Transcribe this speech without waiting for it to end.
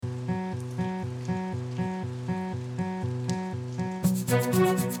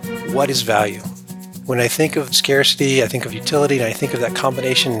What is value? When I think of scarcity, I think of utility, and I think of that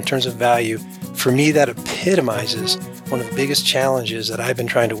combination in terms of value. For me, that epitomizes one of the biggest challenges that I've been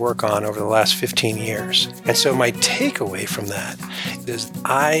trying to work on over the last 15 years. And so my takeaway from that is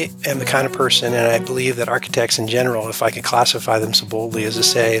I am the kind of person, and I believe that architects in general, if I could classify them so boldly as to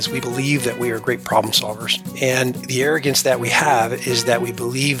say, is we believe that we are great problem solvers. And the arrogance that we have is that we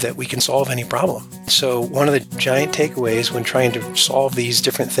believe that we can solve any problem. So one of the giant takeaways when trying to solve these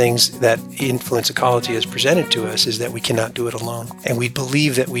different things that influence ecology has presented to us is that we cannot do it alone. And we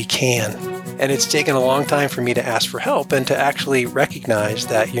believe that we can. And it's taken a long time for me to ask for help and to actually recognize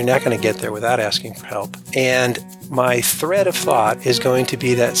that you're not going to get there without asking for help. And my thread of thought is going to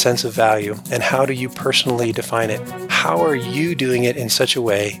be that sense of value. And how do you personally define it? How are you doing it in such a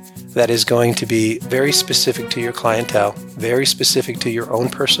way that is going to be very specific to your clientele, very specific to your own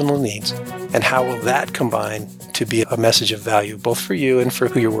personal needs? And how will that combine to be a message of value, both for you and for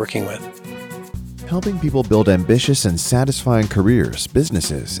who you're working with? Helping people build ambitious and satisfying careers,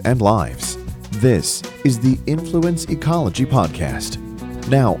 businesses, and lives. This is the Influence Ecology Podcast.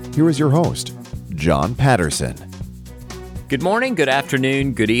 Now, here is your host, John Patterson. Good morning, good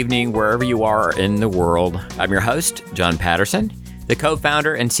afternoon, good evening, wherever you are in the world. I'm your host, John Patterson, the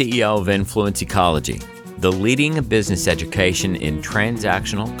co-founder and CEO of Influence Ecology, the leading business education in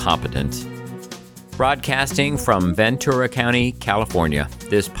transactional competence. Broadcasting from Ventura County, California,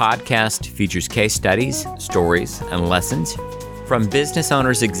 this podcast features case studies, stories, and lessons from business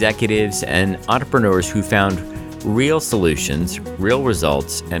owners, executives, and entrepreneurs who found real solutions, real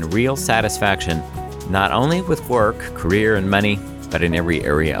results, and real satisfaction, not only with work, career, and money, but in every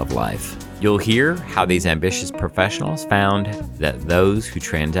area of life. You'll hear how these ambitious professionals found that those who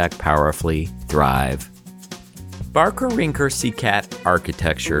transact powerfully thrive. Barker Rinker CCAT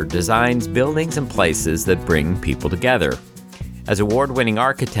Architecture designs buildings and places that bring people together. As award-winning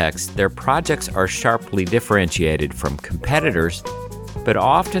architects, their projects are sharply differentiated from competitors, but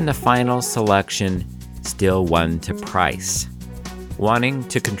often the final selection still won to price. Wanting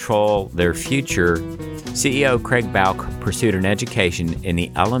to control their future, CEO Craig Bauck pursued an education in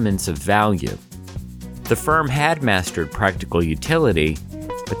the elements of value. The firm had mastered practical utility,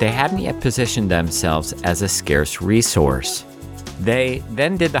 but they hadn't yet positioned themselves as a scarce resource. They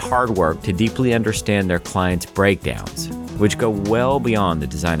then did the hard work to deeply understand their clients' breakdowns, which go well beyond the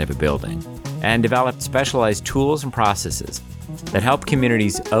design of a building, and developed specialized tools and processes that help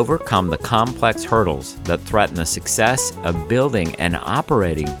communities overcome the complex hurdles that threaten the success of building and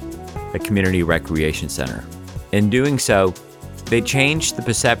operating a community recreation center. In doing so, they changed the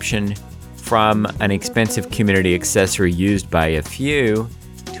perception from an expensive community accessory used by a few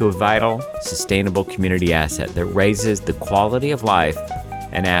to a vital, sustainable community asset that raises the quality of life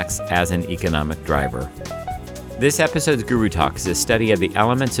and acts as an economic driver. This episode's Guru Talk is a study of the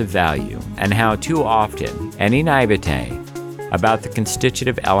elements of value and how too often any naivete about the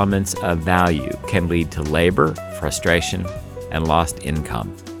constitutive elements of value can lead to labor, frustration, and lost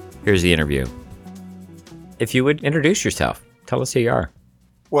income. Here's the interview. If you would introduce yourself, tell us who you are.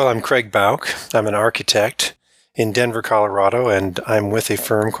 Well, I'm Craig Bauck. I'm an architect in Denver, Colorado, and I'm with a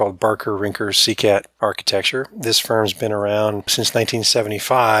firm called Barker Rinker CCAT Architecture. This firm's been around since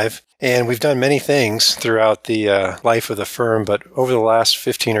 1975, and we've done many things throughout the life of the firm, but over the last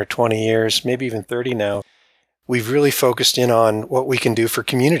 15 or 20 years, maybe even 30 now, we've really focused in on what we can do for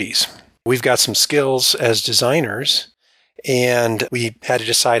communities. We've got some skills as designers, and we had to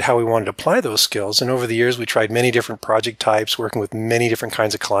decide how we wanted to apply those skills. And over the years, we tried many different project types, working with many different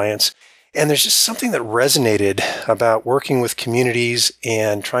kinds of clients. And there's just something that resonated about working with communities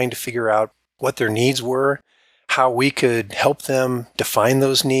and trying to figure out what their needs were, how we could help them define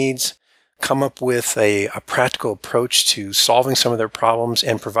those needs, come up with a practical approach to solving some of their problems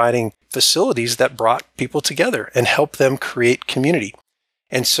and providing facilities that brought people together and helped them create community.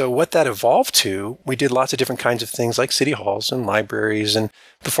 And so what that evolved to, we did lots of different kinds of things like city halls and libraries and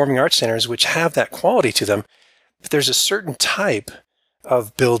performing arts centers, which have that quality to them. But there's a certain type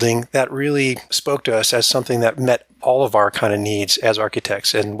of building that really spoke to us as something that met all of our kind of needs as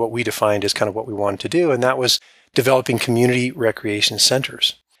architects and what we defined as kind of what we wanted to do. And that was developing community recreation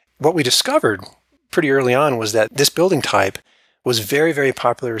centers. What we discovered pretty early on was that this building type was very, very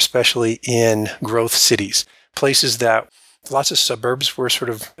popular, especially in growth cities, places that lots of suburbs were sort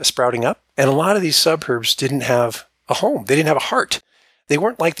of sprouting up. And a lot of these suburbs didn't have a home. They didn't have a heart. They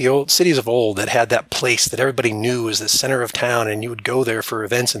weren't like the old cities of old that had that place that everybody knew was the center of town and you would go there for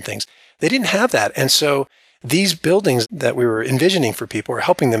events and things. They didn't have that. And so these buildings that we were envisioning for people or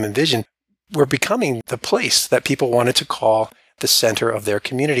helping them envision were becoming the place that people wanted to call the center of their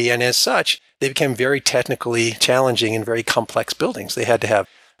community. And as such, they became very technically challenging and very complex buildings. They had to have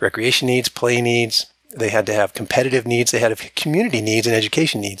recreation needs, play needs. They had to have competitive needs. They had to have community needs and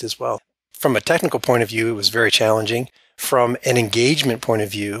education needs as well. From a technical point of view, it was very challenging. From an engagement point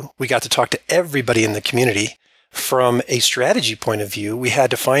of view, we got to talk to everybody in the community. From a strategy point of view, we had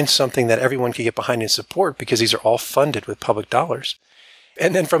to find something that everyone could get behind and support because these are all funded with public dollars.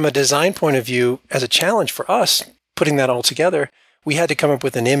 And then from a design point of view, as a challenge for us, putting that all together, we had to come up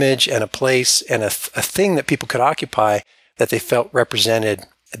with an image and a place and a thing that people could occupy that they felt represented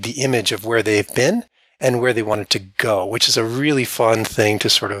the image of where they've been and where they wanted to go, which is a really fun thing to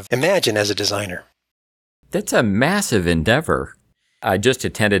sort of imagine as a designer. That's a massive endeavor. I just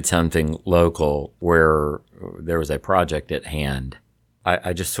attended something local where there was a project at hand.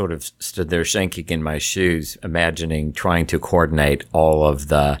 I just sort of stood there shaking in my shoes, imagining trying to coordinate all of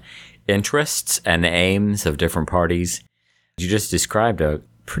the interests and aims of different parties. You just described a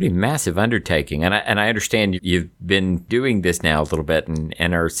pretty massive undertaking. And I understand you've been doing this now a little bit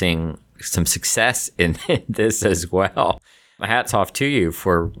and are seeing some success in this as well. Hats off to you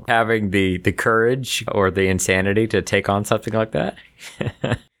for having the courage or the insanity to take on something like that.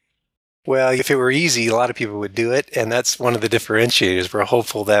 Well, if it were easy, a lot of people would do it. And that's one of the differentiators. We're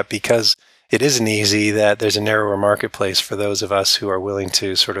hopeful that because it isn't easy, that there's a narrower marketplace for those of us who are willing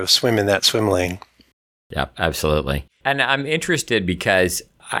to sort of swim in that swim lane. Yeah, absolutely. And I'm interested because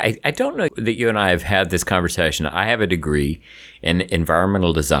I don't know that you and I have had this conversation. I have a degree in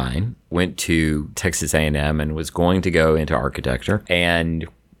environmental design, went to Texas A&M and was going to go into architecture and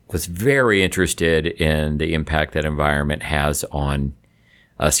was very interested in the impact that environment has on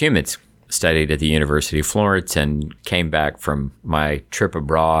us humans. Studied at the University of Florence and came back from my trip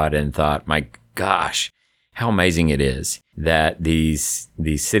abroad and thought, my gosh, how amazing it is that these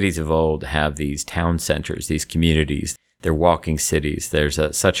cities of old have these town centers, these communities. They're walking cities. There's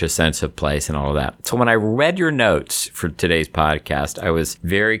such a sense of place and all of that. So when I read your notes for today's podcast, I was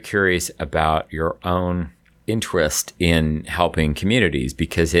very curious about your own interest in helping communities,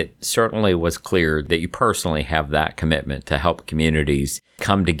 because it certainly was clear that you personally have that commitment to help communities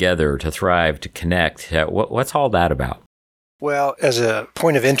come together, to thrive, to connect. What's all that about? Well, as a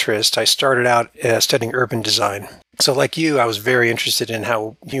point of interest, I started out studying urban design. So like you, I was very interested in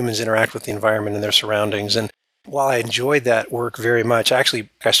how humans interact with the environment and their surroundings. And while I enjoyed that work very much, I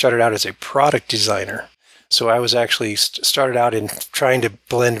started out as a product designer. So I was actually started out in trying to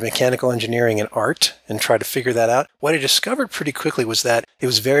blend mechanical engineering and art and try to figure that out. What I discovered pretty quickly was that it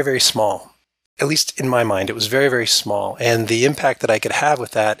was very, very small. At least in my mind, it was very, very small. And the impact that I could have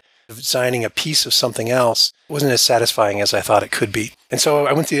with that, of designing a piece of something else, wasn't as satisfying as I thought it could be. And so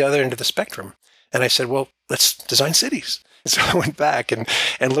I went to the other end of the spectrum. And I said, well, let's design cities. And so I went back and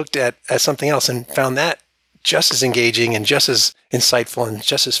looked at something else and found that just as engaging and just as insightful and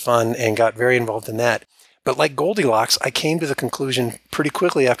just as fun, and got very involved in that. But like Goldilocks, I came to the conclusion pretty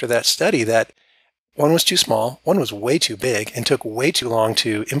quickly after that study that one was too small, one was way too big, and took way too long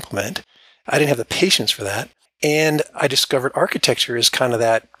to implement. I didn't have the patience for that. And I discovered architecture is kind of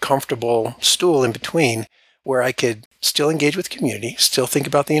that comfortable stool in between where I could still engage with community, still think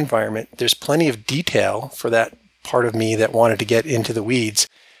about the environment. There's plenty of detail for that part of me that wanted to get into the weeds,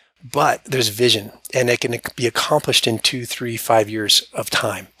 but there's vision, and it can be accomplished in 2, 3, 5 years of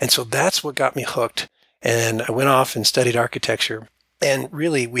time. And so that's what got me hooked. And I went off and studied architecture. And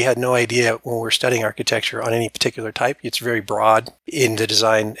really, we had no idea when we were studying architecture on any particular type. It's very broad. In the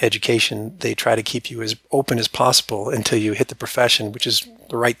design education, they try to keep you as open as possible until you hit the profession, which is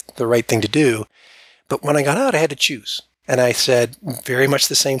the right thing to do. But when I got out, I had to choose. And I said very much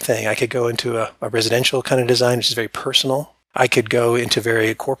the same thing. I could go into a residential kind of design, which is very personal. I could go into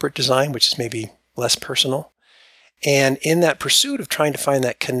very corporate design, which is maybe less personal. And in that pursuit of trying to find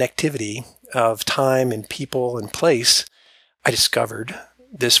that connectivity of time and people and place, I discovered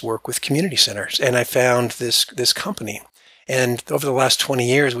this work with community centers, and I found this company. And over the last 20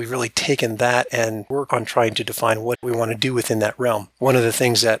 years, we've really taken that and work on trying to define what we want to do within that realm. One of the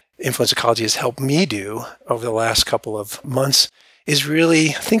things that Influence Ecology has helped me do over the last couple of months is really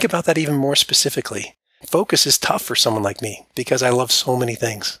think about that even more specifically. Focus is tough for someone like me because I love so many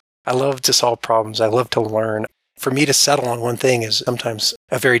things. I love to solve problems. I love to learn. For me to settle on one thing is sometimes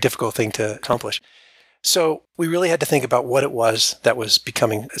a very difficult thing to accomplish. So we really had to think about what it was that was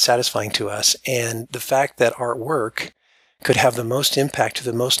becoming satisfying to us. And the fact that our work could have the most impact to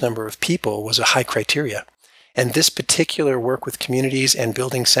the most number of people was a high criteria. And this particular work with communities and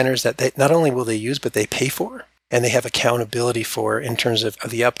building centers that they, not only will they use, but they pay for, and they have accountability for in terms of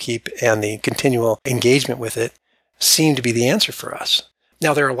the upkeep and the continual engagement with it, seemed to be the answer for us.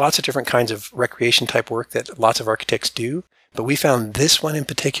 Now, there are lots of different kinds of recreation type work that lots of architects do, But we found this one in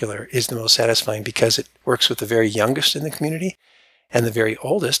particular is the most satisfying because it works with the very youngest in the community and the very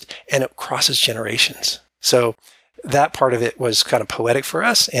oldest, and it crosses generations. So that part of it was kind of poetic for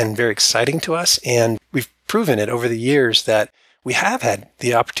us and very exciting to us. And we've proven it over the years that we have had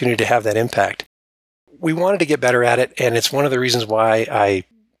the opportunity to have that impact. We wanted to get better at it, and it's one of the reasons why I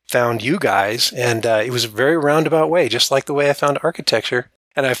found you guys. And it was a very roundabout way, just like the way I found architecture.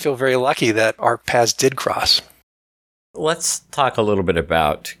 And I feel very lucky that our paths did cross. Let's talk a little bit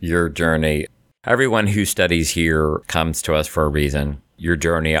about your journey. Everyone who studies here comes to us for a reason. Your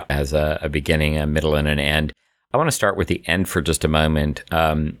journey has a beginning, a middle, and an end. I want to start with the end for just a moment.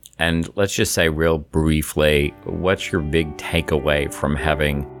 And let's just say real briefly, what's your big takeaway from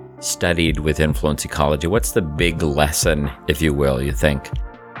having studied with influence ecology? What's the big lesson, if you will, you think?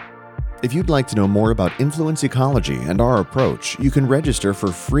 If you'd like to know more about influence ecology and our approach, you can register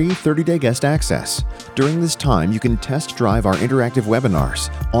for free 30-day guest access. During this time, you can test drive our interactive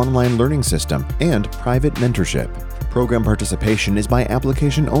webinars, online learning system, and private mentorship. Program participation is by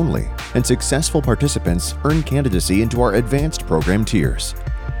application only, and successful participants earn candidacy into our advanced program tiers.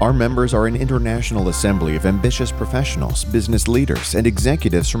 Our members are an international assembly of ambitious professionals, business leaders, and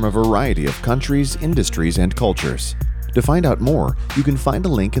executives from a variety of countries, industries, and cultures. To find out more, you can find a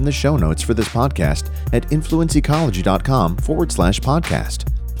link in the show notes for this podcast at influenceecology.com/podcast.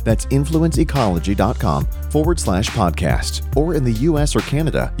 That's influenceecology.com/podcast. Or in the US or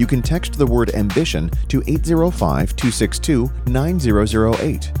Canada, you can text the word ambition to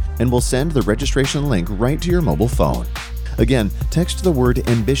 805-262-9008, and we'll send the registration link right to your mobile phone. Again, text the word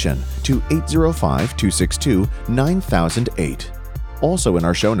ambition to 805-262-9008. Also in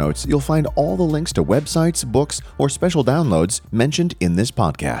our show notes, you'll find all the links to websites, books, or special downloads mentioned in this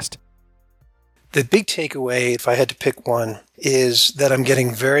podcast. The big takeaway, if I had to pick one, is that I'm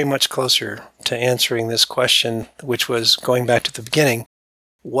getting very much closer to answering this question, which was going back to the beginning,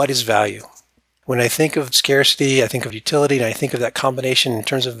 what is value? When I think of scarcity, I think of utility, and I think of that combination in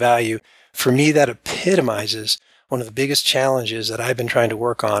terms of value. For me, that epitomizes one of the biggest challenges that I've been trying to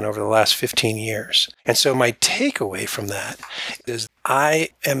work on over the last 15 years. And so my takeaway from that is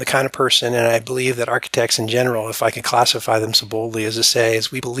I am the kind of person, and I believe that architects in general, if I could classify them so boldly as to say,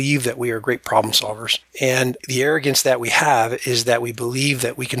 is we believe that we are great problem solvers. And the arrogance that we have is that we believe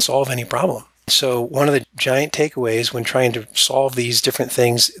that we can solve any problem. So one of the giant takeaways when trying to solve these different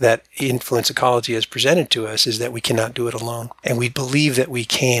things that influence ecology has presented to us is that we cannot do it alone. And we believe that we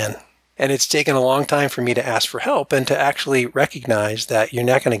can. And it's taken a long time for me to ask for help and to actually recognize that you're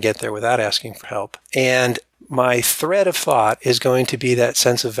not going to get there without asking for help. And my thread of thought is going to be that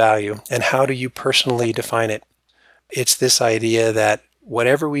sense of value. And how do you personally define it? It's this idea that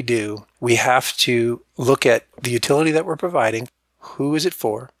whatever we do, we have to look at the utility that we're providing. Who is it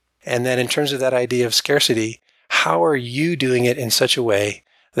for? And then in terms of that idea of scarcity, how are you doing it in such a way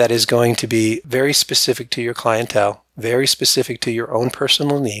that is going to be very specific to your clientele, very specific to your own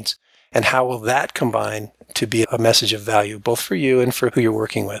personal needs? And how will that combine to be a message of value, both for you and for who you're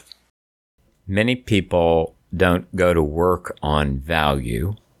working with? Many people don't go to work on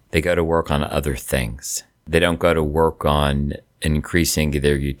value. They go to work on other things. They don't go to work on increasing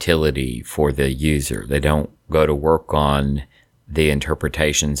their utility for the user. They don't go to work on the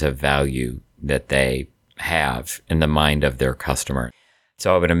interpretations of value that they have in the mind of their customer.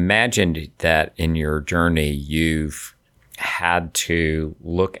 So I would imagine that in your journey, you've had to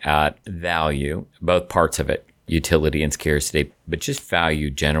look at value, both parts of it, utility and scarcity, but just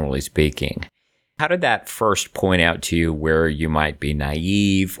value generally speaking. How did that first point out to you where you might be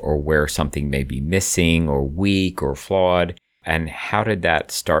naive or where something may be missing or weak or flawed? And how did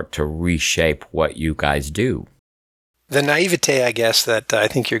that start to reshape what you guys do? The naivete, I guess, that I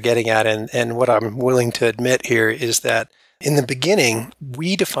think you're getting at, and what I'm willing to admit here is that in the beginning,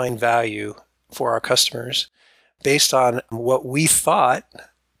 we define value for our customers based on what we thought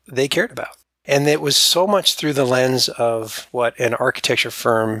they cared about. And it was so much through the lens of what an architecture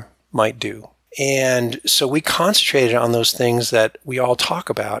firm might do. And so we concentrated on those things that we all talk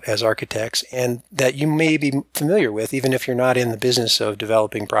about as architects and that you may be familiar with, even if you're not in the business of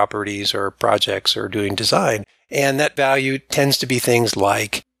developing properties or projects or doing design. And that value tends to be things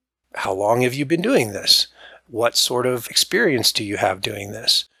like, how long have you been doing this? What sort of experience do you have doing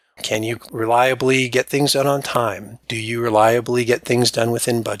this? Can you reliably get things done on time? Do you reliably get things done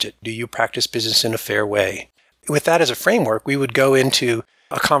within budget? Do you practice business in a fair way? With that as a framework, we would go into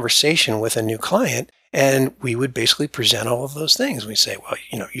a conversation with a new client and we would basically present all of those things. We say, well,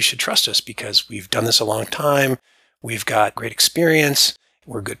 you should trust us because we've done this a long time. We've got great experience.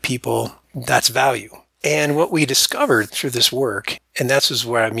 We're good people. That's value. And what we discovered through this work, and that's is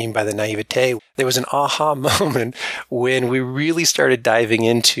what I mean by the naivete, there was an aha moment when we really started diving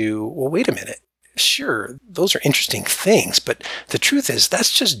into, well, wait a minute. Sure, those are interesting things, but the truth is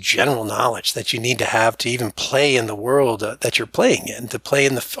that's just general knowledge that you need to have to even play in the world that you're playing in. To play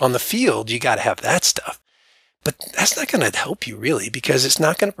on the field, you got to have that stuff. But that's not going to help you really, because it's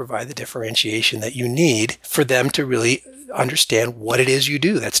not going to provide the differentiation that you need for them to really understand what it is you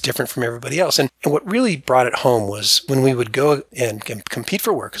do that's different from everybody else. And what really brought it home was when we would go and compete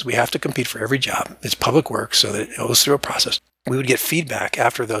for work, because we have to compete for every job. It's public work, so that it goes through a process. We would get feedback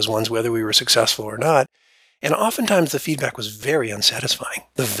after those ones, whether we were successful or not. And oftentimes the feedback was very unsatisfying.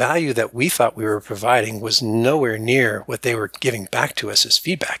 The value that we thought we were providing was nowhere near what they were giving back to us as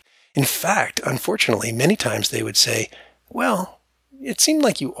feedback. In fact, unfortunately, many times they would say, well, it seemed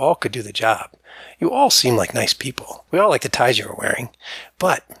like you all could do the job. You all seem like nice people. We all like the ties you were wearing.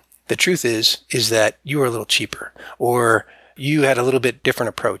 But the truth is that you were a little cheaper, or you had a little bit different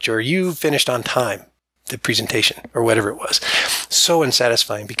approach, or you finished on time, the presentation, or whatever it was. So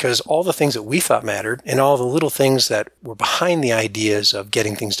unsatisfying, because all the things that we thought mattered and all the little things that were behind the ideas of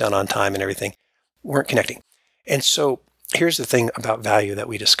getting things done on time and everything weren't connecting. And so here's the thing about value that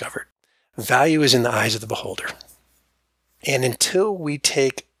we discovered. Value is in the eyes of the beholder. And until we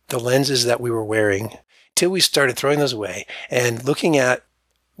take the lenses that we were wearing, till we started throwing those away and looking at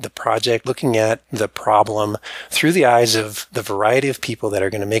the project, looking at the problem through the eyes of the variety of people that are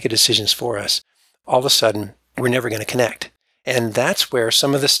going to make decisions for us, all of a sudden, we're never going to connect. And that's where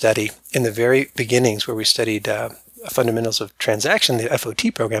some of the study in the very beginnings, where we studied fundamentals of transaction, the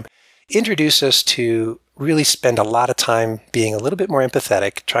FOT program, introduced us to really spend a lot of time being a little bit more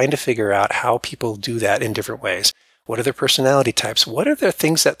empathetic, trying to figure out how people do that in different ways. What are their personality types? What are the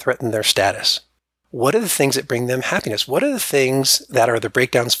things that threaten their status? What are the things that bring them happiness? What are the things that are the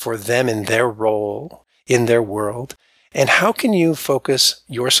breakdowns for them in their role, in their world? And how can you focus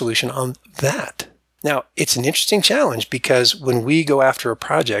your solution on that? Now, it's an interesting challenge, because when we go after a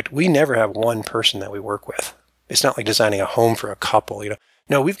project, we never have one person that we work with. It's not like designing a home for a couple,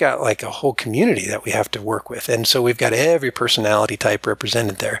 No, we've got like a whole community that we have to work with. And so we've got every personality type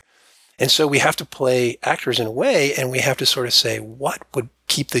represented there. And so we have to play actors in a way, and we have to sort of say, what would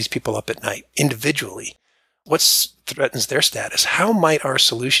keep these people up at night individually? What threatens their status? How might our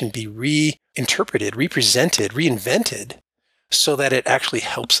solution be reinterpreted, represented, reinvented so that it actually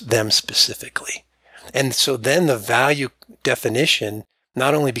helps them specifically? And so then the value definition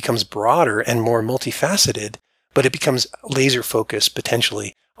not only becomes broader and more multifaceted, but it becomes laser focused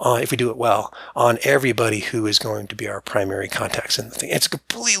potentially on, if we do it well, on everybody who is going to be our primary contacts in the thing. It's a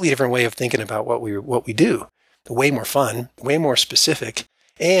completely different way of thinking about what we do. Way more fun, way more specific,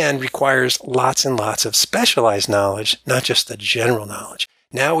 and requires lots and lots of specialized knowledge, not just the general knowledge.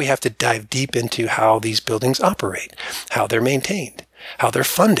 Now we have to dive deep into how these buildings operate, how they're maintained, how they're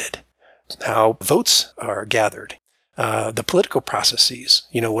funded, how votes are gathered, the political processes.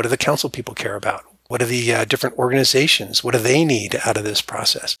 What do the council people care about? What are the different organizations? What do they need out of this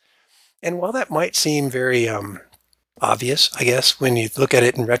process? And while that might seem very obvious, I guess, when you look at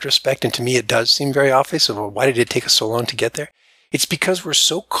it in retrospect, and to me it does seem very obvious, of why did it take us so long to get there? It's because we're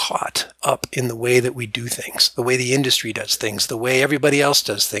so caught up in the way that we do things, the way the industry does things, the way everybody else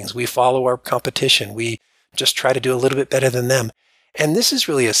does things. We follow our competition. We just try to do a little bit better than them. And this is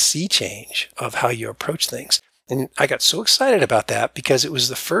really a sea change of how you approach things. And I got so excited about that because it was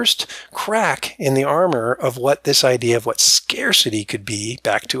the first crack in the armor of what this idea of what scarcity could be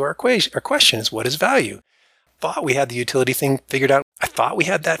back to our question is, what is value? Thought we had the utility thing figured out. I thought we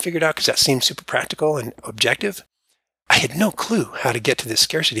had that figured out because that seemed super practical and objective. I had no clue how to get to this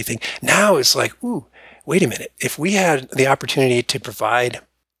scarcity thing. Now it's like, ooh, wait a minute. If we had the opportunity to provide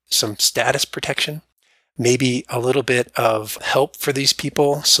some status protection, maybe a little bit of help for these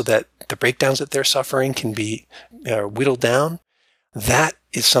people so that the breakdowns that they're suffering can be whittled down, that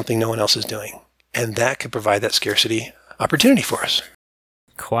is something no one else is doing. And that could provide that scarcity opportunity for us.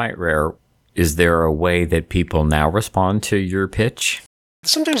 Quite rare. Is there a way that people now respond to your pitch?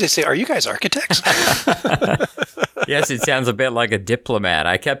 Sometimes they say, are you guys architects? Yes, it sounds a bit like a diplomat.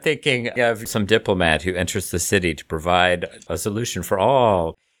 I kept thinking of some diplomat who enters the city to provide a solution for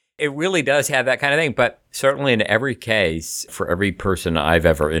all. It really does have that kind of thing. But certainly in every case, for every person I've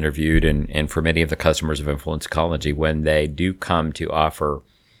ever interviewed and for many of the customers of Influence Ecology, when they do come to offer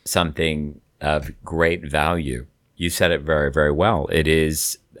something of great value, you said it very, very well. It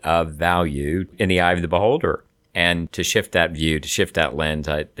is of value in the eye of the beholder. And to shift that view, to shift that lens,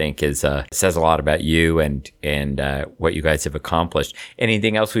 I think says a lot about you and what you guys have accomplished.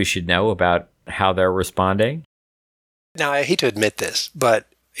 Anything else we should know about how they're responding? Now, I hate to admit this, but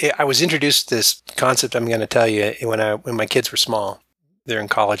I was introduced to this concept I'm going to tell you when my kids were small. They're in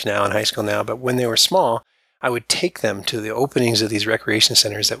college now, in high school now, but when they were small, I would take them to the openings of these recreation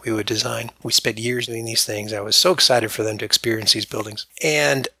centers that we would design. We spent years doing these things. I was so excited for them to experience these buildings.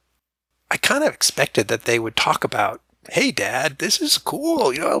 And I kind of expected that they would talk about, hey, Dad, this is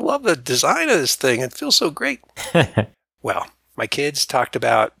cool. I love the design of this thing. It feels so great. Well, my kids talked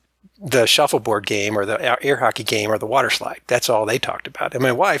about the shuffleboard game or the air hockey game or the water slide. That's all they talked about. And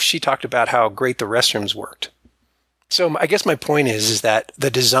my wife, she talked about how great the restrooms worked. So I guess my point is that the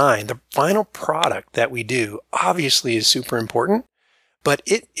design, the final product that we do obviously is super important, but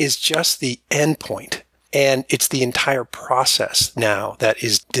it is just the end point. And it's the entire process now that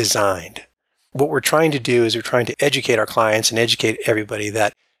is designed. What we're trying to do is we're trying to educate our clients and educate everybody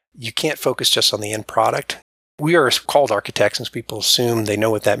that you can't focus just on the end product. We are called architects, and people assume they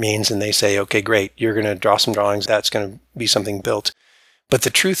know what that means, and they say, okay, great, you're going to draw some drawings, that's going to be something built. But the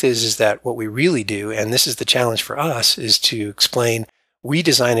truth is that what we really do, and this is the challenge for us, is to explain we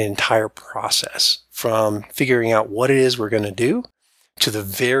design an entire process from figuring out what it is we're going to do to the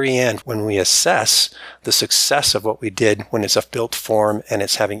very end when we assess the success of what we did when it's a built form and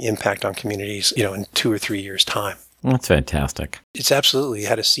it's having impact on communities, in 2 or 3 years' time. That's fantastic. It's absolutely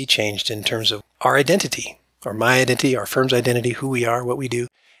had a sea changed in terms of our identity, or my identity, our firm's identity, who we are, what we do.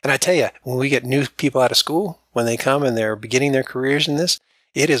 And I tell you, when we get new people out of school, when they come and they're beginning their careers in this,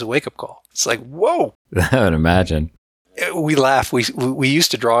 it is a wake-up call. It's like, whoa. I would imagine. We laugh. We used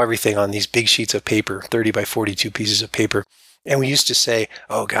to draw everything on these big sheets of paper, 30 by 42 pieces of paper. And we used to say,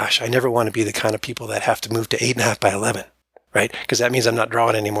 oh gosh, I never want to be the kind of people that have to move to 8.5 by 11, right? Because that means I'm not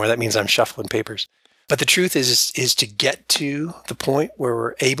drawing anymore. That means I'm shuffling papers. But the truth is to get to the point where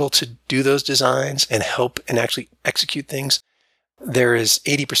we're able to do those designs and help and actually execute things. There is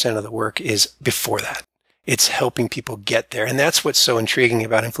 80% of the work is before that. It's helping people get there. And that's what's so intriguing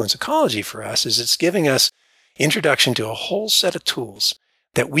about influence ecology for us, is it's giving us introduction to a whole set of tools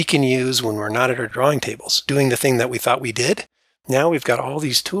that we can use when we're not at our drawing tables, doing the thing that we thought we did. Now we've got all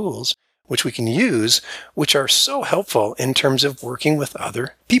these tools which we can use, which are so helpful in terms of working with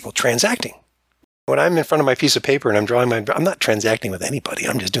other people, transacting. When I'm in front of my piece of paper and I'm drawing I'm not transacting with anybody.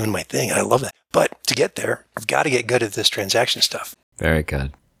 I'm just doing my thing. I love that. But to get there, I've got to get good at this transaction stuff. Very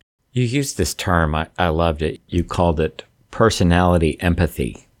good. You used this term. I loved it. You called it personality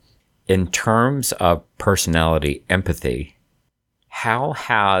empathy. In terms of personality empathy, how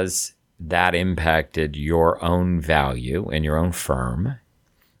has that impacted your own value in your own firm,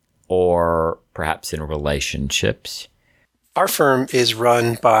 or perhaps in relationships? Our firm is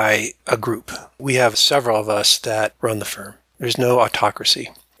run by a group. We have several of us that run the firm. There's no autocracy.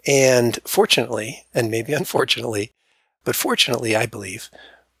 And fortunately, and maybe unfortunately, but fortunately, I believe,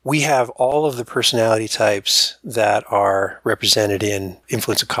 we have all of the personality types that are represented in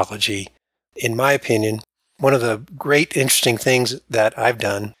influence ecology. In my opinion, one of the great interesting things that I've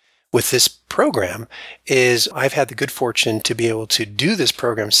done with this program is I've had the good fortune to be able to do this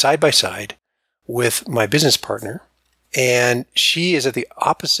program side by side with my business partner. And she is at the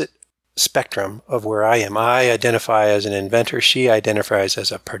opposite spectrum of where I am. I identify as an inventor. She identifies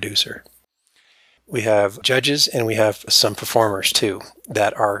as a producer. We have judges and we have some performers too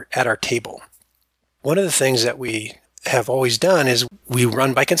that are at our table. One of the things that we have always done is we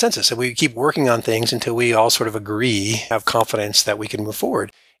run by consensus, and we keep working on things until we all sort of agree, have confidence that we can move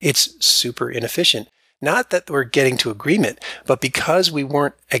forward. It's super inefficient. Not that we're getting to agreement, but because we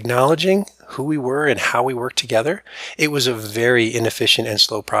weren't acknowledging who we were and how we worked together, it was a very inefficient and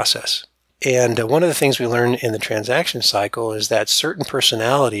slow process. And one of the things we learn in the transaction cycle is that certain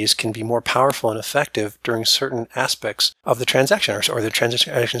personalities can be more powerful and effective during certain aspects of the transaction or the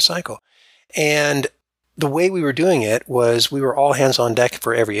transaction cycle. And the way we were doing it was we were all hands on deck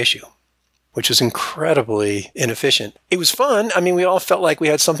for every issue, which was incredibly inefficient. It was fun. I mean, we all felt like we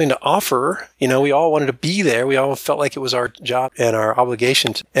had something to offer. We all wanted to be there. We all felt like it was our job and our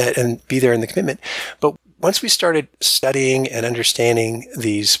obligation to and be there in the commitment. But once we started studying and understanding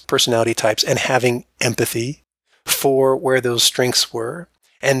these personality types and having empathy for where those strengths were,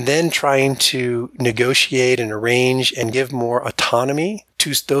 and then trying to negotiate and arrange and give more autonomy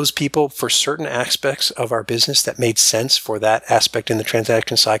to those people for certain aspects of our business that made sense for that aspect in the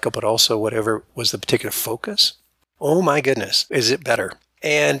transaction cycle, but also whatever was the particular focus. Oh my goodness, is it better?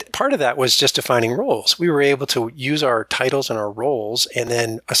 And part of that was just defining roles. We were able to use our titles and our roles and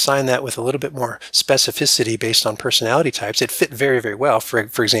then assign that with a little bit more specificity based on personality types. It fit very, very well. For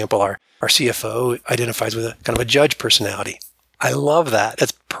example, our CFO identifies with a kind of a judge personality. I love that.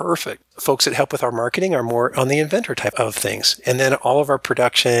 That's perfect. Folks that help with our marketing are more on the inventor type of things. And then all of our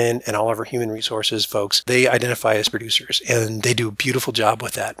production and all of our human resources folks, they identify as producers and they do a beautiful job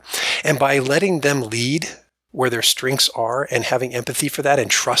with that. And by letting them lead where their strengths are and having empathy for that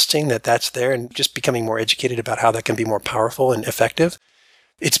and trusting that that's there and just becoming more educated about how that can be more powerful and effective,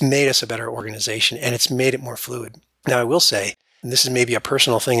 it's made us a better organization and it's made it more fluid. Now, I will say, and this is maybe a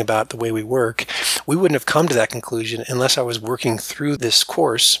personal thing about the way we work, we wouldn't have come to that conclusion unless I was working through this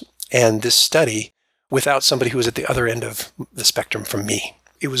course and this study without somebody who was at the other end of the spectrum from me.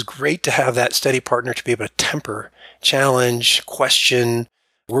 It was great to have that study partner to be able to temper, challenge, question,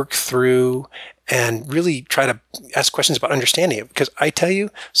 work through, and really try to ask questions about understanding it. Because I tell you,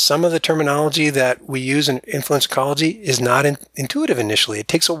 some of the terminology that we use in influence ecology is not intuitive initially. It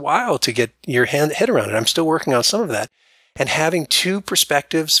takes a while to get your head around it. I'm still working on some of that. And having two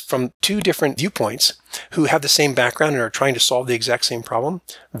perspectives from two different viewpoints who have the same background and are trying to solve the exact same problem,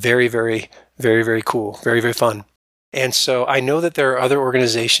 very, very, very, very cool, very, very fun. And so I know that there are other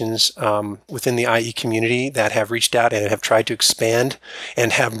organizations within the IE community that have reached out and have tried to expand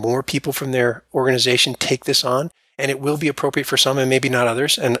and have more people from their organization take this on. And it will be appropriate for some and maybe not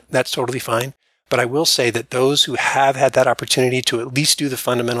others, and that's totally fine. But I will say that those who have had that opportunity to at least do the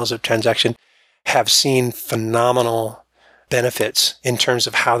fundamentals of transaction have seen phenomenal benefits in terms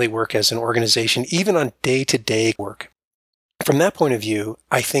of how they work as an organization, even on day-to-day work. From that point of view,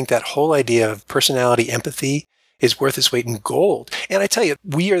 I think that whole idea of personality empathy is worth its weight in gold. And I tell you,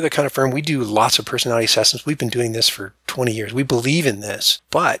 we are the kind of firm, we do lots of personality assessments. We've been doing this for 20 years. We believe in this.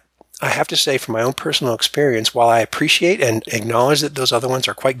 But I have to say, from my own personal experience, while I appreciate and acknowledge that those other ones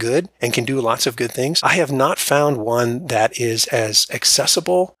are quite good and can do lots of good things, I have not found one that is as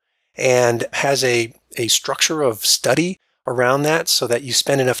accessible and has a structure of study around that so that you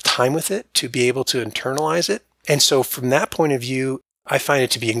spend enough time with it to be able to internalize it. And so from that point of view, I find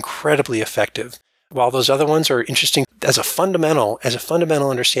it to be incredibly effective. While those other ones are interesting as a fundamental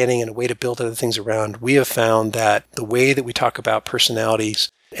understanding and a way to build other things around, we have found that the way that we talk about personalities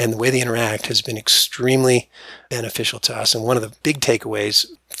and the way they interact has been extremely beneficial to us. And one of the big takeaways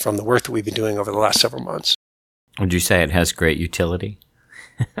from the work that we've been doing over the last several months. Would you say it has great utility?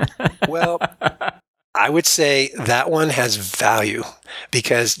 Well, I would say that one has value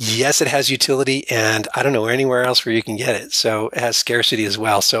because, yes, it has utility, and I don't know anywhere else where you can get it. So it has scarcity as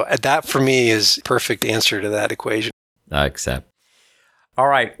well. So that, for me, is perfect answer to that equation. I accept. All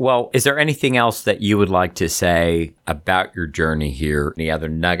right. Well, is there anything else that you would like to say about your journey here? Any other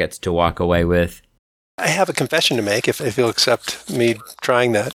nuggets to walk away with? I have a confession to make, if you'll accept me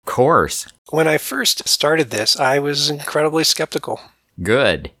trying that. Of course. When I first started this, I was incredibly skeptical.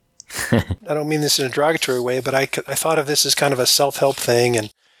 Good. I don't mean this in a derogatory way, but I thought of this as kind of a self-help thing.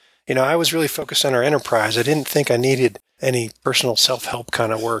 And, I was really focused on our enterprise. I didn't think I needed any personal self-help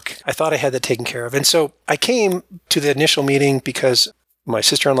kind of work. I thought I had that taken care of. And so I came to the initial meeting because my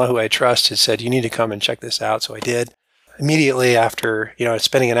sister-in-law, who I trust, had said, you need to come and check this out. So I did. Immediately after,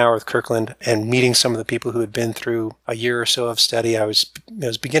 spending an hour with Kirkland and meeting some of the people who had been through a year or so of study, I was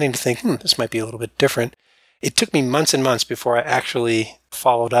beginning to think, this might be a little bit different. It took me months and months before I actually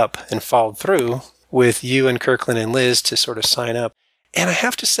followed up and followed through with you and Kirkland and Liz to sort of sign up. And I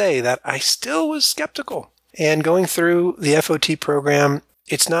have to say that I still was skeptical. And going through the FOT program,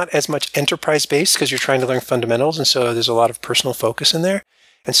 it's not as much enterprise-based because you're trying to learn fundamentals. And so there's a lot of personal focus in there.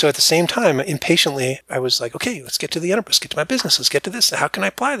 And so at the same time, impatiently, I was like, okay, let's get to the enterprise, get to my business, let's get to this. How can I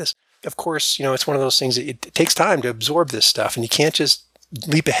apply this? Of course, it's one of those things that it takes time to absorb this stuff and you can't just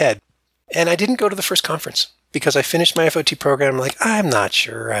leap ahead. And I didn't go to the first conference because I finished my FOT program. I'm like, I'm not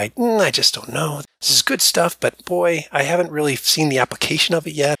sure. I just don't know. This is good stuff, but boy, I haven't really seen the application of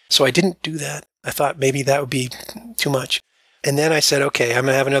it yet. So I didn't do that. I thought maybe that would be too much. And then I said, okay, I'm going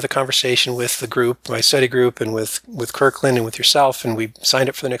to have another conversation with the group, my study group, and with Kirkland and with yourself. And we signed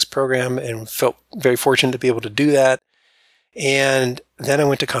up for the next program and felt very fortunate to be able to do that. And then I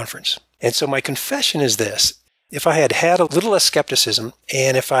went to conference. And so my confession is this. If I had had a little less skepticism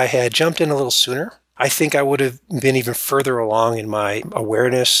and if I had jumped in a little sooner, I think I would have been even further along in my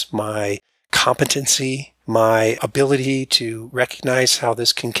awareness, my competency, my ability to recognize how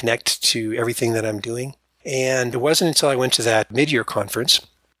this can connect to everything that I'm doing. And it wasn't until I went to that mid-year conference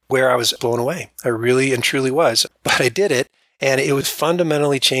where I was blown away. I really and truly was. But I did it, and it would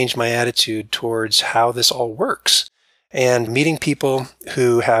fundamentally change my attitude towards how this all works. And meeting people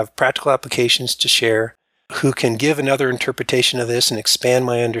who have practical applications to share, who can give another interpretation of this and expand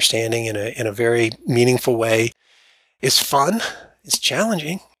my understanding in a very meaningful way is fun. It's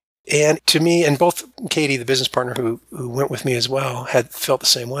challenging. And to me, and both Katie, the business partner who went with me as well, had felt the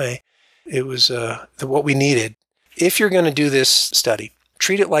same way. It was what we needed. If you're going to do this study,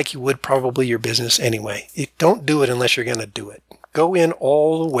 treat it like you would probably your business anyway. Don't do it unless you're going to do it. Go in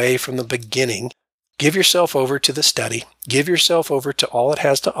all the way from the beginning. Give yourself over to the study. Give yourself over to all it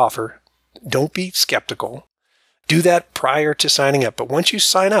has to offer. Don't be skeptical. Do that prior to signing up. But once you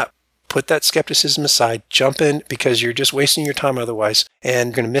sign up, put that skepticism aside, jump in, because you're just wasting your time otherwise, and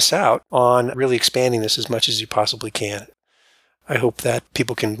you're going to miss out on really expanding this as much as you possibly can. I hope that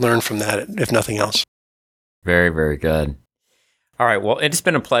people can learn from that, if nothing else. Very, very good. All right. Well, it's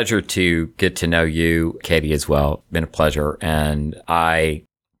been a pleasure to get to know you, Katie, as well. Been a pleasure. And I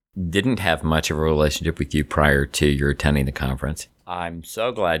didn't have much of a relationship with you prior to your attending the conference. I'm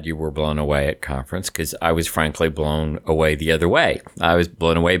so glad you were blown away at conference, because I was frankly blown away the other way. I was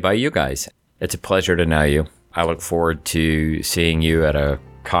blown away by you guys. It's a pleasure to know you. I look forward to seeing you at a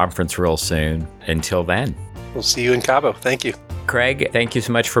conference real soon. Until then. We'll see you in Cabo. Thank you. Craig, thank you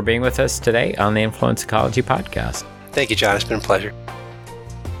so much for being with us today on the Influence Ecology podcast. Thank you, John. It's been a pleasure.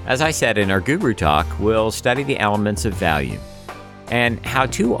 As I said in our Guru Talk, we'll study the elements of value and how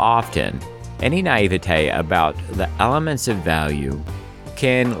too often any naivete about the elements of value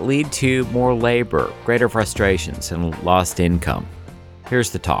can lead to more labor, greater frustrations, and lost income. Here's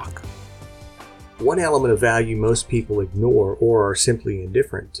the talk. One element of value most people ignore or are simply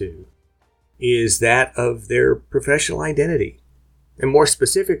indifferent to is that of their professional identity. And more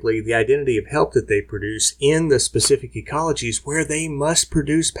specifically, the identity of help that they produce in the specific ecologies where they must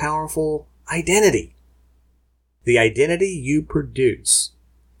produce powerful identity. The identity you produce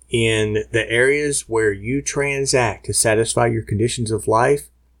in the areas where you transact to satisfy your conditions of life,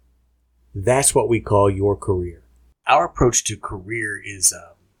 that's what we call your career. Our approach to career is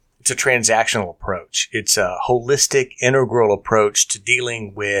it's a transactional approach. It's a holistic, integral approach to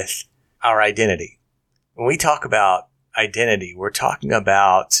dealing with our identity. When we talk about identity, we're talking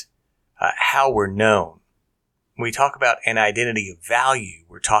about how we're known. When we talk about an identity of value,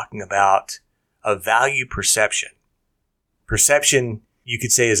 we're talking about a value perception. Perception, you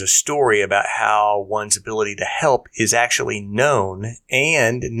could say, is a story about how one's ability to help is actually known,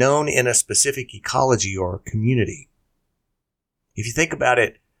 and known in a specific ecology or community. If you think about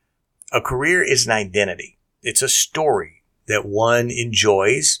it, a career is an identity. It's a story that one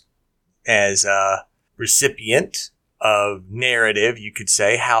enjoys as a recipient of narrative, you could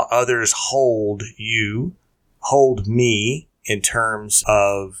say, how others hold you, hold me in terms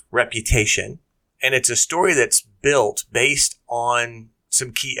of reputation. And it's a story that's built based on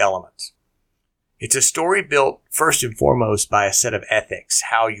some key elements. It's a story built first and foremost by a set of ethics,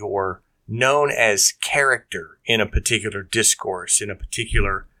 how you're known as character in a particular discourse, in a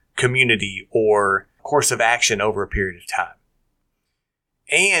particular community or course of action over a period of time.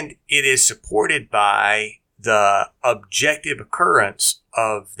 And it is supported by the objective occurrence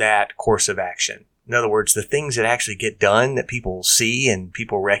of that course of action. In other words, the things that actually get done that people see and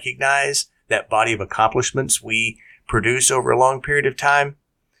people recognize, that body of accomplishments we produce over a long period of time.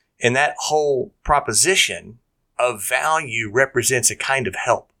 And that whole proposition of value represents a kind of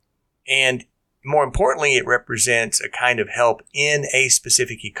help. And more importantly, it represents a kind of help in a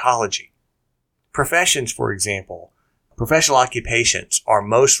specific ecology. Professions, for example, professional occupations are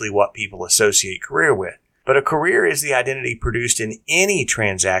mostly what people associate career with. But a career is the identity produced in any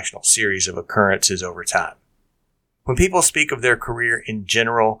transactional series of occurrences over time. When people speak of their career in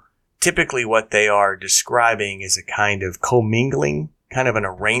general, typically what they are describing is a kind of commingling, kind of an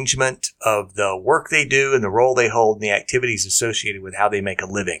arrangement of the work they do and the role they hold and the activities associated with how they make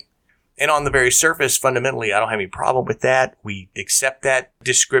a living. And on the very surface, fundamentally, I don't have any problem with that. We accept that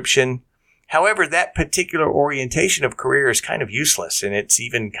description. However, that particular orientation of career is kind of useless, and it's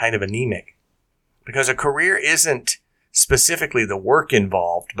even kind of anemic. Because a career isn't specifically the work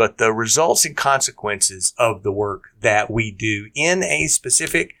involved, but the results and consequences of the work that we do in a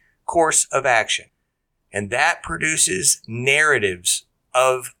specific course of action. And that produces narratives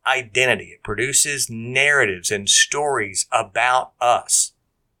of identity. It produces narratives and stories about us.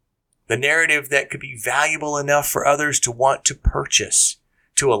 The narrative that could be valuable enough for others to want to purchase,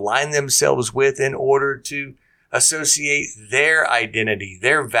 to align themselves with in order to associate their identity,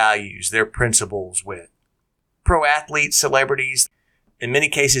 their values, their principles with. Pro athletes, celebrities, in many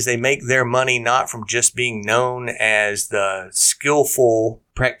cases, they make their money not from just being known as the skillful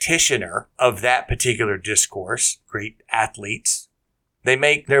practitioner of that particular discourse, great athletes. They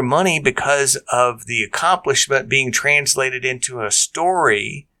make their money because of the accomplishment being translated into a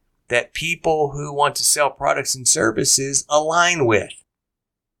story that people who want to sell products and services align with.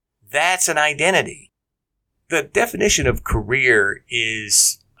 That's an identity. The definition of career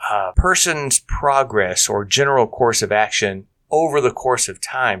is a person's progress or general course of action over the course of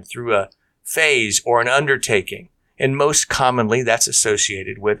time through a phase or an undertaking And most commonly, that's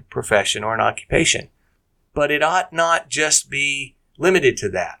associated with a profession or an occupation. But it ought not just be limited to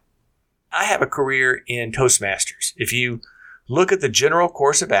that. I have a career in Toastmasters. If you look at the general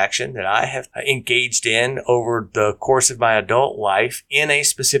course of action that I have engaged in over the course of my adult life in a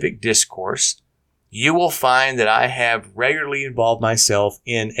specific discourse, you will find that I have regularly involved myself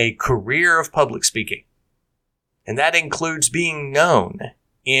in a career of public speaking. And that includes being known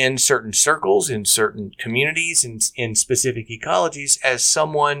in certain circles, in certain communities, in specific ecologies as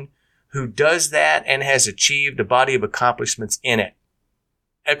someone who does that and has achieved a body of accomplishments in it.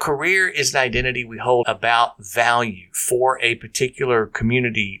 A career is an identity we hold about value for a particular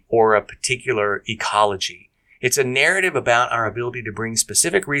community or a particular ecology. It's a narrative about our ability to bring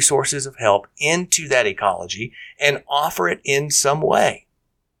specific resources of help into that ecology and offer it in some way.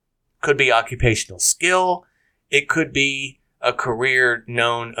 Could be occupational skill. It could be a career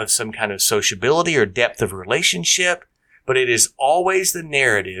known of some kind of sociability or depth of relationship, but it is always the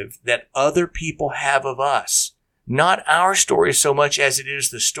narrative that other people have of us. Not our story so much as it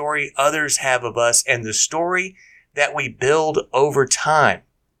is the story others have of us and the story that we build over time,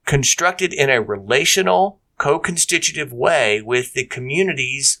 constructed in a relational, co-constitutive way with the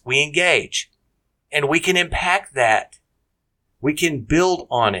communities we engage. And we can impact that. We can build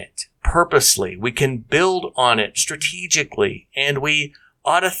on it purposely. We can build on it strategically. And we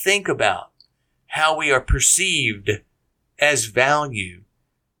ought to think about how we are perceived as value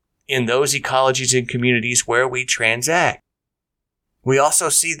in those ecologies and communities where we transact. We also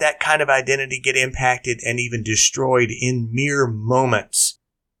see that kind of identity get impacted and even destroyed in mere moments.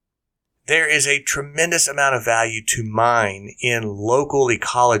 There is a tremendous amount of value to mine in local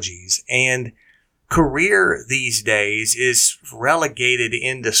ecologies, and career these days is relegated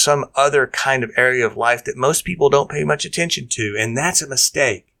into some other kind of area of life that most people don't pay much attention to, and that's a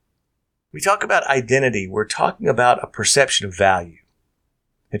mistake. We talk about identity, we're talking about a perception of value.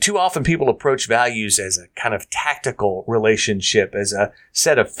 And too often people approach values as a kind of tactical relationship, as a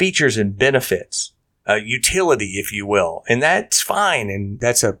set of features and benefits, a utility, if you will. And that's fine, and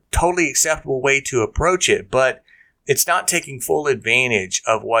that's a totally acceptable way to approach it, but it's not taking full advantage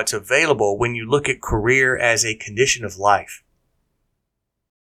of what's available when you look at career as a condition of life.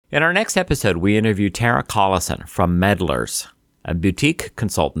 In our next episode, we interview Tara Collison from Meddlers, a boutique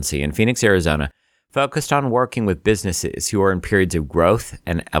consultancy in Phoenix, Arizona, focused on working with businesses who are in periods of growth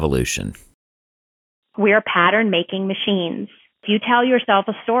and evolution. We're pattern-making machines. If you tell yourself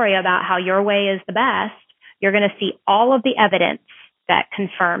a story about how your way is the best, you're going to see all of the evidence that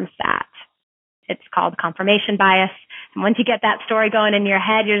confirms that. It's called confirmation bias. And once you get that story going in your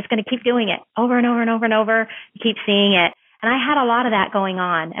head, you're just going to keep doing it over and over and over and over. You keep seeing it. And I had a lot of that going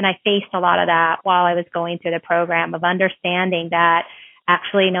on, and I faced a lot of that while I was going through the program of understanding that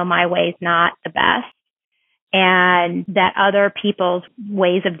actually, no, my way's not the best, and that other people's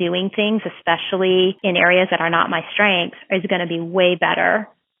ways of doing things, especially in areas that are not my strengths, is going to be way better,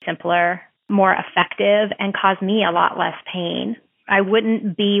 simpler, more effective, and cause me a lot less pain. I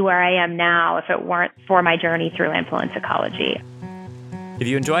wouldn't be where I am now if it weren't for my journey through influence ecology. If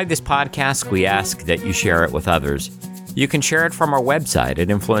you enjoyed this podcast, we ask that you share it with others. You can share it from our website at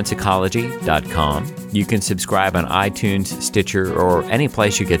influenceecology.com. You can subscribe on iTunes, Stitcher, or any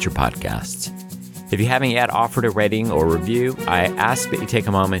place you get your podcasts. If you haven't yet offered a rating or review, I ask that you take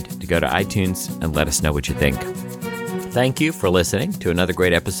a moment to go to iTunes and let us know what you think. Thank you for listening to another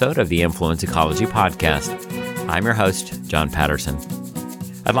great episode of the Influence Ecology Podcast. I'm your host, John Patterson.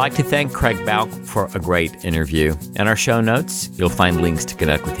 I'd like to thank Craig Bauck for a great interview. In our show notes, you'll find links to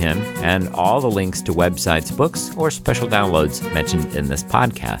connect with him and all the links to websites, books, or special downloads mentioned in this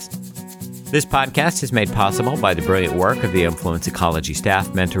podcast. This podcast is made possible by the brilliant work of the Influence Ecology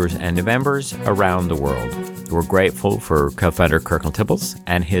staff, mentors, and members around the world. We're grateful for co-founder Kirkland Tibbles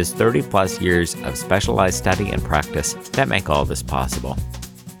and his 30-plus years of specialized study and practice that make all this possible.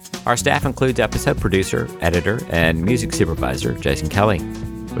 Our staff includes episode producer, editor, and music supervisor Jason Kelly,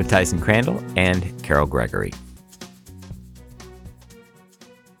 with Tyson Crandall and Carol Gregory.